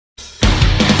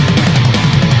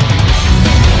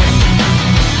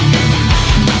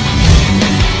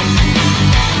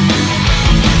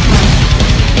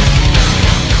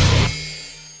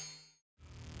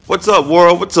What's up,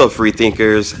 world? What's up, free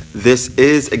thinkers? This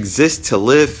is Exist to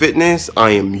Live Fitness. I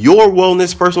am your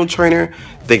wellness personal trainer.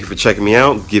 Thank you for checking me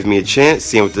out. Give me a chance,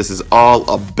 seeing what this is all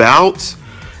about.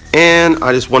 And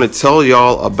I just want to tell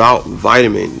y'all about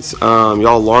vitamins.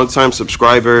 Y'all longtime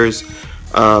subscribers,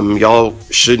 y'all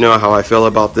should know how I feel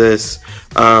about this.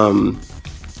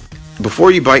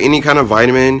 Before you buy any kind of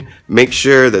vitamin, make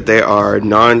sure that they are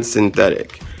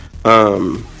non-synthetic.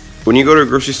 When you go to a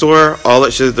grocery store, all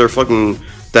that shit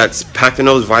that's packed in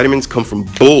those vitamins come from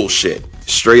bullshit,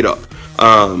 straight up.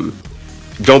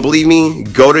 Don't believe me?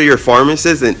 Go to your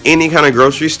pharmacist in any kind of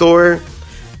grocery store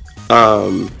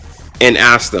and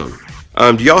ask them,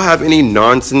 do y'all have any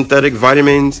non-synthetic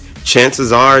vitamins?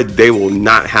 Chances are they will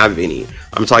not have any.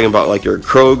 I'm talking about like your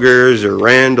Kroger's or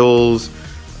Randall's.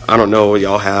 I don't know what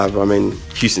y'all have. I'm in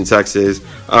Houston, Texas.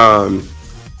 The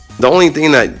only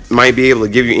thing that might be able to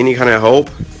give you any kind of hope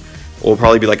will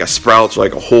probably be like a Sprouts, or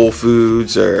like a Whole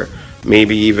Foods, or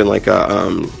maybe even like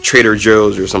a Trader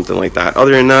Joe's or something like that.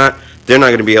 Other than that, they're not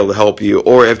going to be able to help you.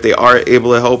 Or if they are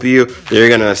able to help you, they're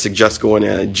going to suggest going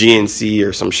to GNC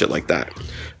or some shit like that.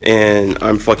 And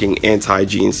I'm fucking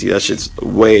anti-GNC. That shit's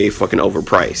way fucking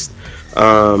overpriced.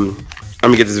 I'm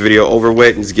going to get this video over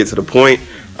with and just get to the point.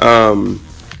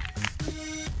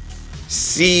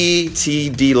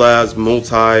 CTD Labs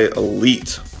Multi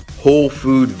Elite Whole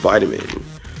Food Vitamin.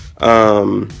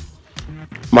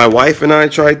 My wife and I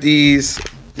tried these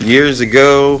years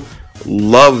ago.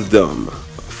 Loved them.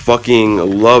 Fucking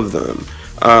love them.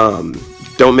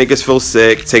 Don't make us feel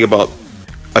sick. Take about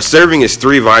a serving is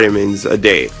 3 vitamins a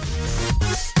day.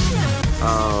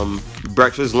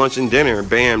 Breakfast, lunch, and dinner.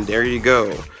 Bam, there you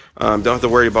go. Don't have to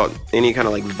worry about any kind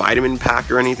of like vitamin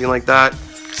pack or anything like that.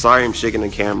 Sorry, I'm shaking the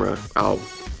camera. I'll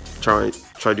try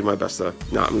to do my best to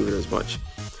not move it as much.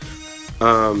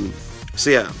 So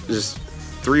yeah, just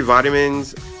 3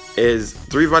 vitamins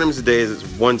a day is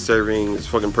 1 serving. It's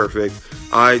fucking perfect.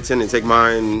 I tend to take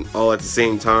mine all at the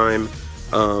same time,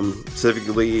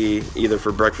 specifically either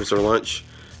for breakfast or lunch.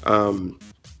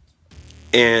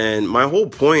 And my whole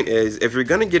point is, if you're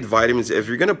gonna get vitamins, if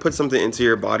you're gonna put something into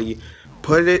your body,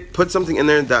 put something in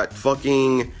there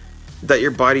that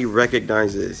your body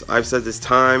recognizes. I've said this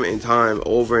time and time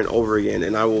over and over again,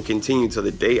 and I will continue till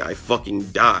the day I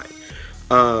fucking die.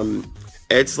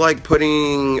 It's like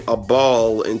putting a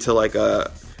ball into like a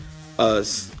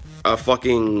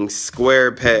fucking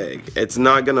square peg. It's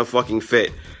not gonna fucking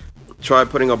fit. Try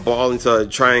putting a ball into a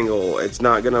triangle. It's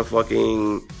not gonna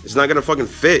fucking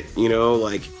fit, you know?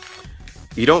 Like,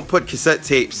 you don't put cassette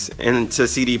tapes into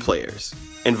CD players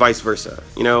and vice versa,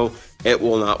 you know? It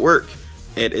will not work.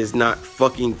 It is not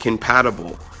fucking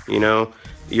compatible, you know?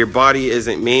 Your body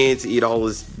isn't made to eat all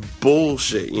this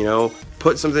bullshit, you know?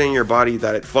 Put something in your body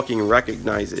that it fucking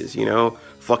recognizes, you know?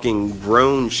 Fucking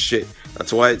grown shit.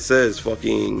 That's why it says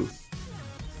fucking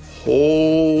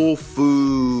whole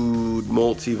food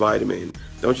multivitamin.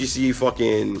 Don't you see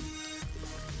fucking,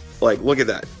 like, look at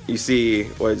that. You see,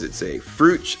 what does it say?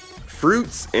 Fruits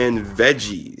and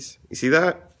veggies. You see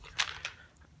that?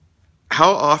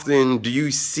 How often do you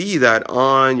see that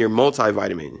on your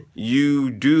multivitamin?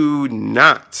 You do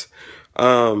not.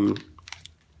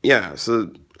 Yeah,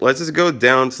 so let's just go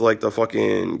down to like the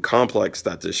fucking complex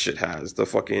that this shit has. The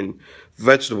fucking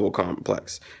vegetable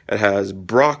complex. It has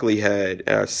broccoli head, it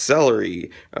has celery,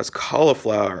 it has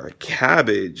cauliflower,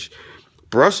 cabbage,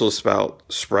 Brussels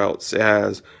sprouts, it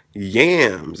has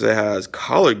yams, it has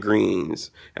collard greens,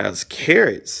 it has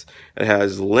carrots, it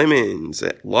has lemons,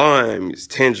 limes,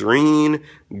 tangerine,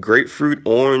 grapefruit,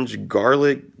 orange,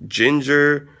 garlic,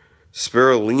 ginger,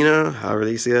 spirulina, however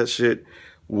they say that shit,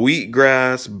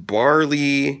 wheatgrass,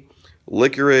 barley,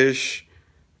 licorice,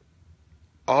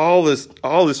 all this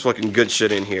fucking good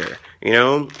shit in here, you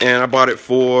know? And I bought it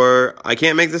for, I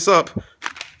can't make this up,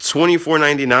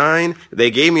 $24.99.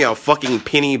 They gave me a fucking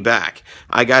penny back.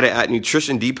 I got it at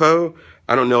Nutrition Depot.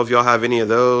 I don't know if y'all have any of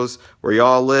those where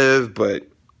y'all live, but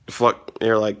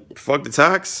they're like, fuck the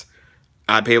tax.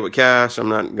 I pay with cash. I'm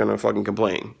not gonna fucking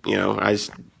complain. You know, I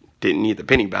just didn't need the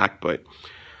penny back, but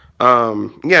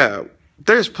yeah,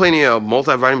 there's plenty of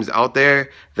multivitamins out there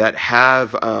that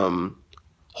have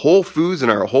whole foods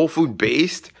and are whole food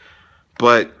based,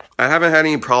 but I haven't had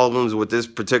any problems with this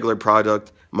particular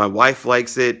product. My wife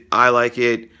likes it, I like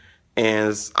it,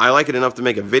 and I like it enough to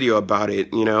make a video about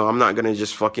it. You know, I'm not gonna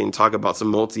just fucking talk about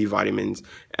some multivitamins.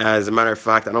 As a matter of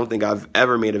fact, I don't think I've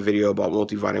ever made a video about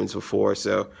multivitamins before,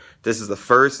 so this is the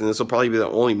first, and this will probably be the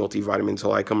only multivitamin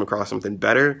until I come across something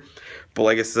better. But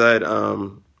like I said,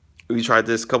 we tried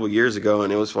this a couple years ago,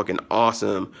 and it was fucking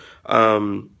awesome.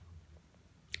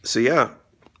 So yeah,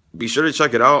 be sure to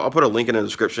check it out. I'll put a link in the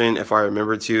description if I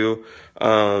remember to.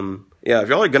 Yeah, if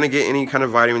y'all are going to get any kind of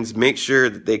vitamins, make sure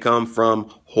that they come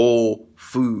from whole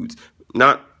foods.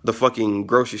 Not the fucking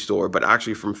grocery store, but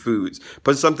actually from foods.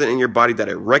 Put something in your body that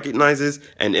it recognizes,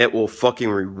 and it will fucking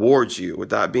reward you.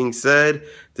 With that being said,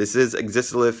 this is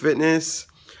Exist to Live Fitness.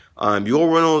 Your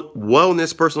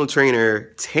wellness personal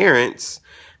trainer, Terrence,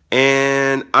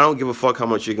 and I don't give a fuck how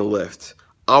much you can lift.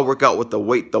 I'll work out with the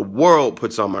weight the world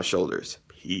puts on my shoulders.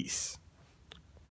 Peace.